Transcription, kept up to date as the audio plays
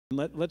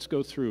Let's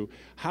go through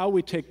how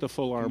we take the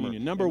full armor.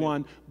 Number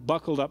one,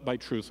 buckled up by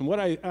truth. And what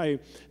I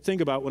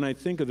think about when I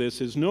think of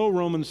this is no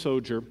Roman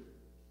soldier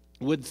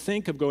would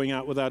think of going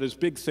out without his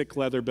big, thick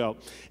leather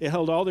belt. It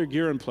held all their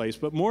gear in place.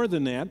 But more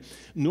than that,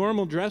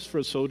 normal dress for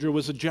a soldier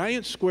was a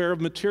giant square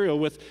of material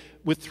with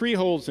 3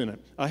 holes in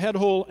it, a head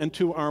hole and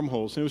 2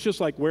 armholes. And it was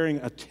just like wearing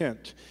a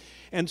tent.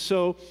 And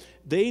so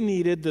they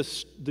needed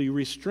the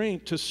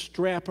restraint to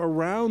strap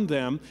around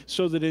them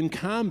so that in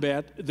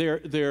combat,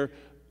 their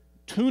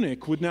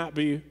tunic would not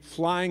be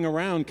flying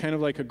around kind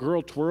of like a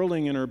girl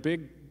twirling in her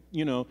big,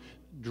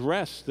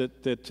 dress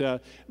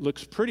that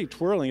looks pretty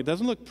twirling. It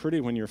doesn't look pretty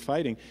when you're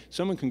fighting.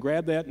 Someone can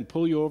grab that and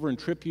pull you over and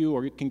trip you,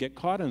 or you can get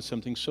caught on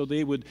something. So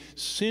they would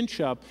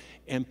cinch up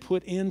and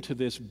put into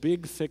this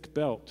big, thick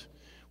belt,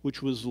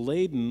 which was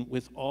laden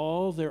with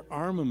all their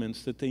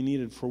armaments that they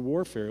needed for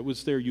warfare. It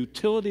was their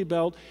utility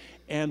belt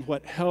and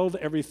what held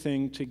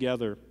everything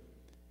together,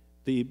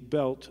 the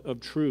belt of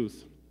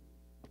truth.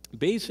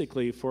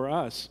 Basically, for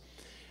us,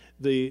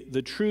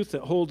 the truth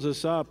that holds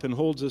us up and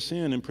holds us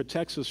in and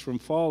protects us from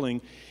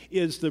falling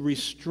is the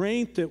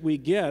restraint that we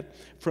get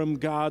from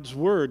God's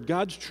Word.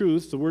 God's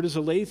truth, the word is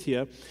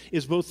aletheia,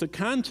 is both the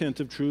content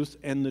of truth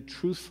and the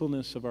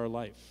truthfulness of our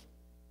life.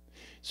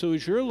 So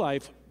is your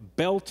life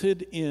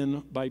belted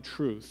in by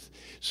truth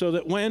so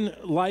that when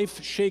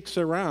life shakes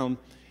around,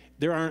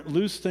 there aren't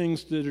loose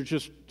things that are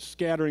just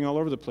scattering all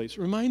over the place?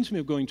 It reminds me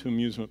of going to an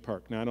amusement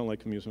park. Now, I don't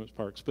like amusement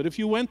parks, but if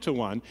you went to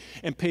one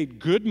and paid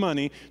good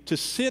money to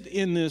sit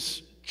in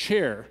this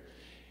chair,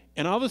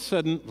 and all of a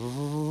sudden,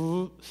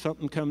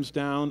 something comes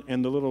down,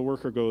 and the little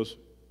worker goes,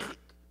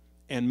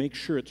 and makes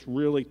sure it's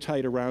really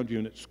tight around you,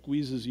 and it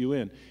squeezes you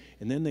in.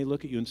 And then they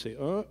look at you and say,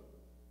 oh,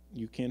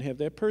 you can't have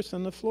that purse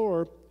on the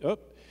floor. Oh,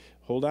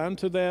 hold on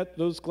to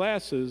those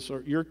glasses,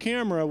 or your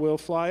camera will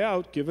fly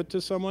out. Give it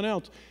to someone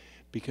else.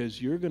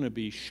 Because you're going to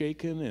be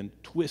shaken and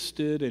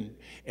twisted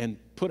and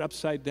put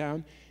upside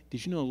down.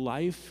 Did you know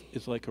life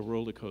is like a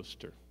roller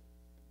coaster?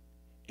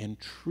 And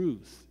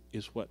truth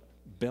is what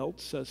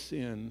belts us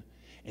in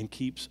and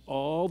keeps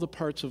all the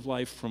parts of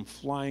life from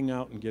flying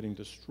out and getting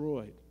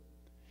destroyed.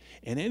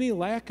 And any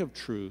lack of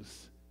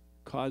truth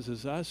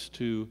causes us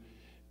to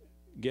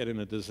get in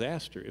a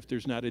disaster if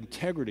there's not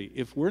integrity.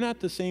 If we're not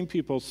the same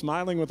people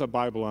smiling with a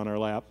Bible on our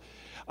lap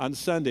on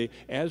Sunday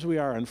as we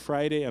are on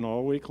Friday and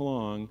all week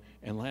long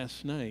and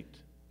last night,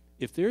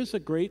 if there's a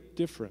great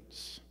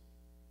difference,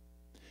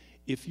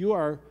 if you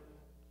are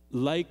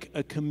like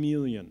a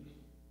chameleon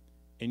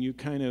and you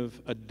kind of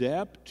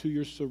adapt to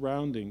your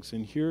surroundings,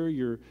 and here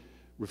you're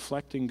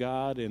reflecting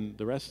God and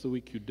the rest of the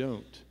week you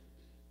don't,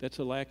 that's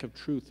a lack of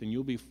truth, and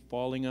you'll be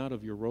falling out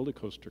of your roller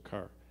coaster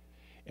car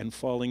and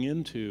falling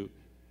into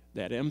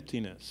that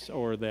emptiness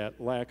or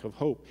that lack of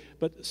hope.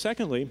 But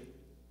secondly,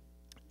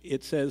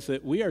 it says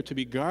that we are to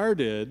be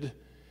guarded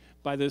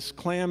by this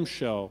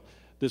clamshell,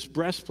 this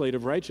breastplate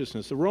of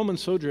righteousness. The Roman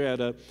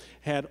soldier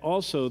had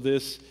also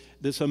this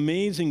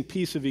amazing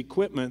piece of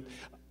equipment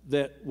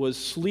that was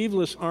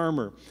sleeveless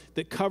armor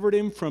that covered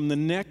him from the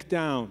neck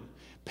down,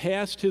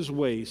 past his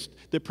waist,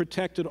 that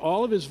protected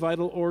all of his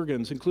vital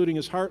organs, including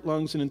his heart,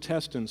 lungs, and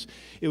intestines.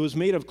 It was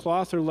made of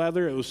cloth or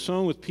leather. It was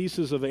sewn with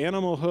pieces of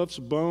animal hoofs,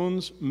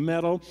 bones,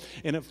 metal,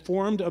 and it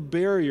formed a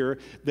barrier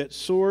that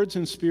swords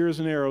and spears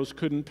and arrows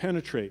couldn't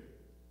penetrate.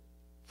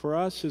 For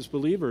us as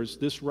believers,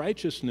 this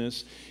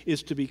righteousness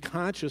is to be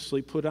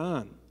consciously put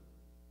on.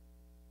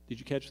 Did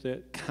you catch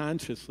that?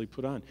 Consciously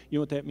put on. You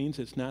know what that means?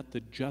 It's not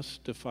the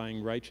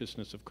justifying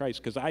righteousness of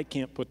Christ, because I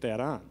can't put that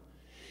on.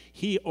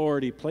 He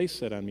already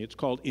placed that on me. It's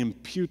called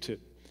imputed.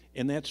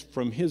 And that's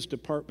from his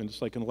department.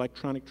 It's like an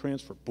electronic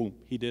transfer. Boom,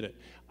 he did it.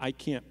 I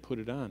can't put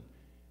it on.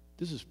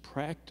 This is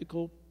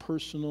practical,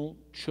 personal,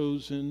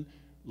 chosen,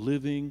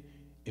 living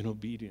in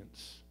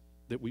obedience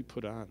that we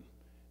put on,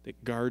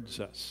 that guards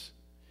us.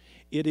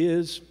 It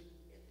is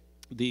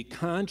the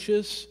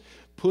conscious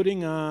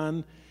putting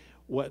on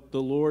what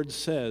the Lord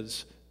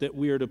says that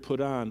we are to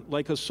put on.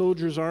 Like a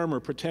soldier's armor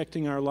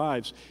protecting our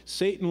lives,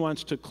 Satan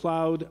wants to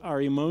cloud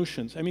our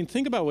emotions. I mean,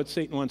 think about what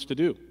Satan wants to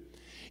do.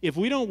 If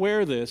we don't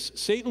wear this,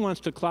 Satan wants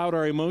to cloud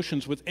our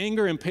emotions with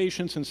anger,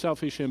 impatience, and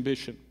selfish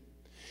ambition.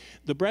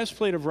 The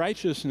breastplate of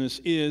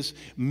righteousness is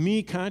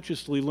me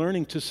consciously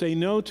learning to say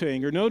no to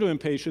anger, no to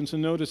impatience,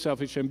 and no to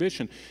selfish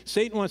ambition.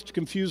 Satan wants to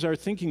confuse our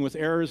thinking with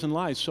errors and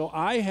lies, so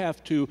I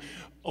have to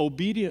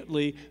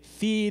obediently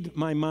feed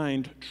my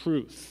mind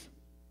truth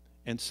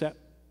and set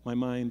my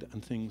mind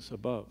on things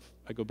above.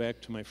 I go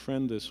back to my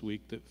friend this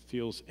week that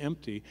feels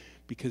empty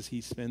because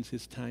he spends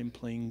his time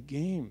playing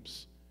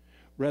games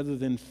rather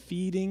than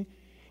feeding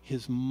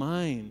his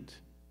mind.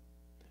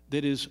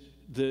 That is,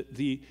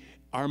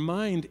 our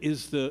mind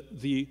is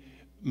the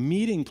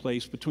meeting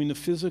place between the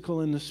physical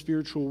and the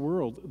spiritual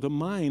world. The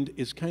mind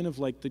is kind of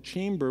like the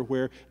chamber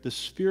where the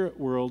spirit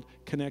world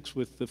connects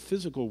with the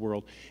physical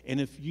world. And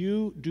if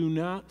you do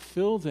not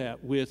fill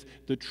that with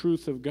the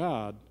truth of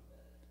God,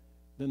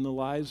 then the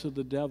lies of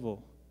the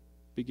devil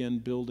begin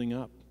building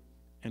up.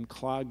 and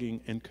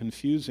clogging and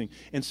confusing.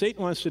 And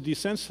Satan wants to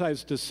desensitize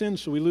us to sin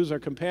so we lose our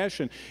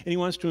compassion. And he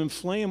wants to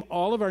inflame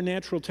all of our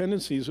natural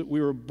tendencies that we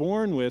were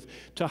born with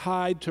to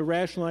hide, to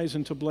rationalize,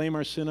 and to blame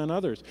our sin on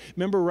others.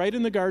 Remember, right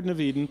in the Garden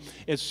of Eden,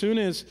 as soon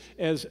as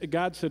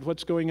God said,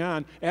 what's going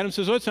on? Adam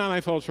says, oh, it's not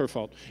my fault, it's her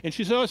fault. And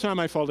she said, oh, it's not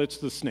my fault, it's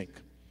the snake.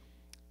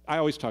 I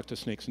always talk to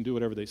snakes and do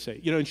whatever they say.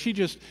 And she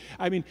just,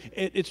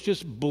 it's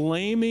just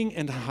blaming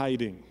and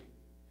hiding.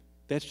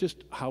 That's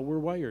just how we're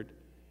wired.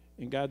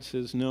 And God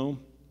says, no.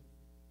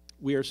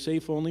 We are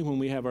safe only when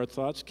we have our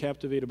thoughts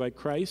captivated by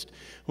Christ,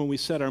 when we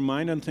set our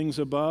mind on things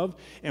above,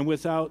 and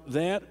without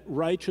that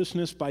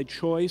righteousness by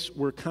choice,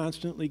 we're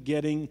constantly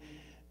getting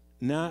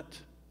not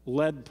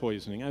lead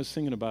poisoning. I was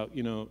thinking about,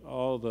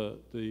 all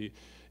the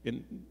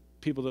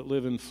people that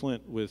live in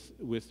Flint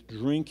with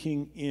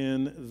drinking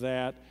in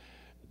that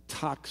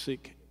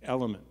toxic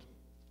element.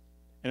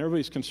 And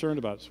everybody's concerned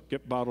about it. So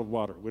get bottled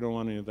water. We don't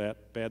want any of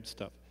that bad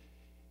stuff.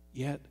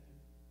 Yet,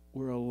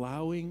 we're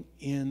allowing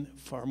in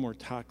far more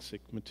toxic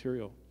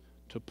material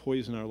to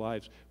poison our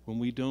lives when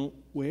we don't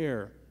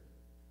wear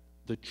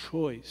the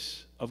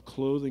choice of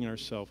clothing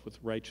ourselves with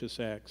righteous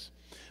acts.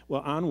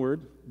 Well,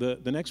 onward, the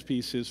next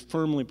piece is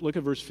firmly, look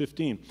at verse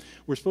 15.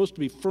 We're supposed to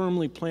be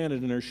firmly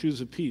planted in our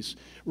shoes of peace.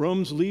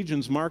 Rome's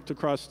legions marked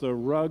across the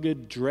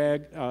rugged,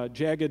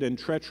 jagged, and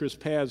treacherous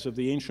paths of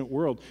the ancient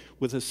world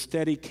with a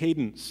steady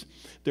cadence.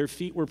 Their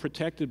feet were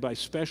protected by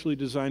specially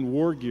designed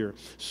war gear,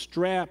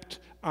 strapped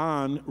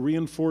on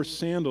reinforced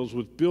sandals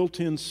with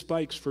built-in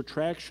spikes for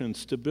traction,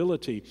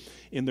 stability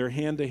in their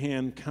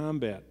hand-to-hand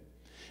combat.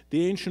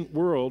 The ancient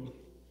world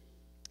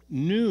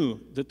knew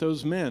that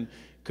those men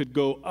could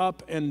go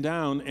up and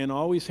down and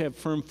always have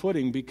firm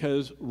footing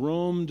because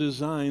Rome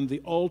designed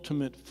the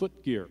ultimate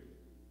footgear.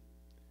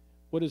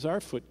 What is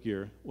our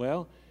footgear?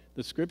 Well,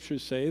 the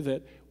scriptures say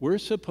that we're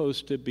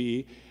supposed to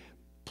be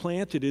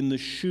planted in the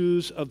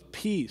shoes of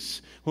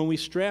peace. When we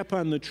strap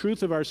on the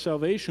truth of our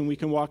salvation, we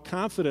can walk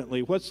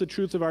confidently. What's the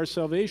truth of our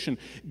salvation?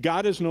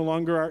 God is no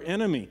longer our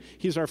enemy.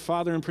 He's our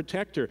Father and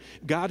protector.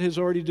 God has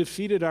already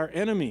defeated our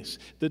enemies,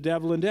 the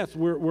devil and death.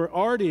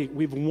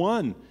 We've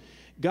won.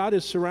 God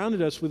has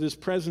surrounded us with his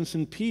presence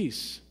and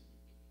peace.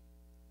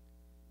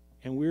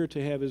 And we're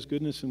to have his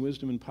goodness and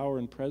wisdom and power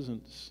and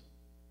presence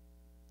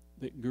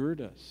that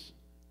gird us.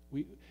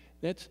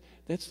 That's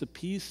the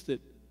peace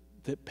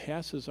that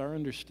passes our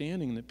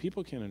understanding, that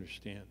people can't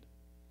understand.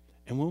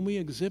 And when we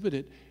exhibit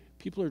it,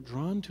 people are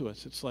drawn to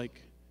us. It's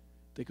like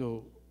they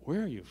go,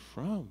 where are you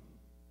from?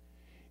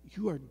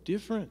 You are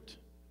different.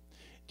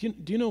 Do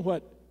you know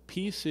what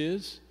peace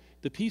is?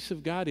 The peace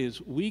of God is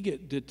we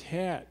get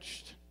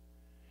detached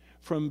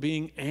from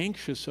being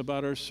anxious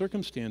about our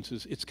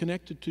circumstances. It's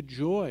connected to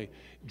joy.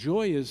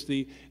 Joy is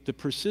the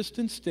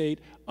persistent state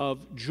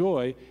of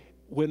joy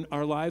when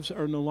our lives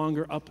are no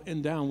longer up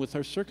and down with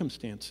our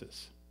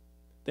circumstances.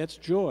 That's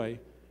joy.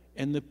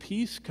 And the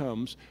peace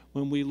comes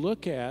when we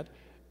look at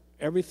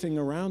everything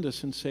around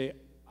us and say,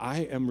 I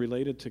am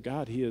related to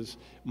God. He is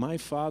my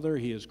Father.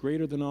 He is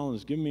greater than all and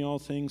has given me all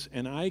things.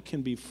 And I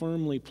can be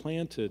firmly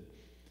planted,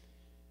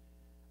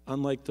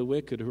 unlike the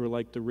wicked who are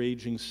like the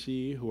raging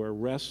sea, who are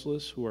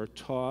restless, who are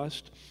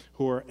tossed,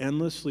 who are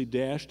endlessly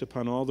dashed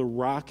upon all the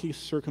rocky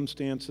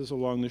circumstances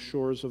along the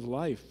shores of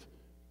life.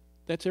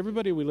 That's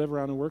everybody we live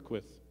around and work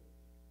with.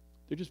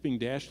 They're just being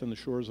dashed on the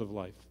shores of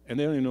life. And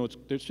they don't even know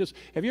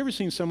have you ever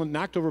seen someone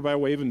knocked over by a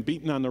wave and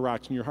beaten on the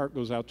rocks and your heart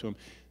goes out to them?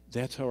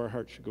 That's how our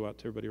heart should go out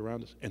to everybody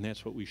around us. And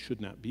that's what we should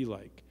not be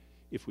like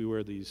if we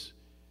wear these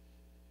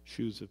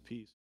shoes of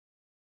peace.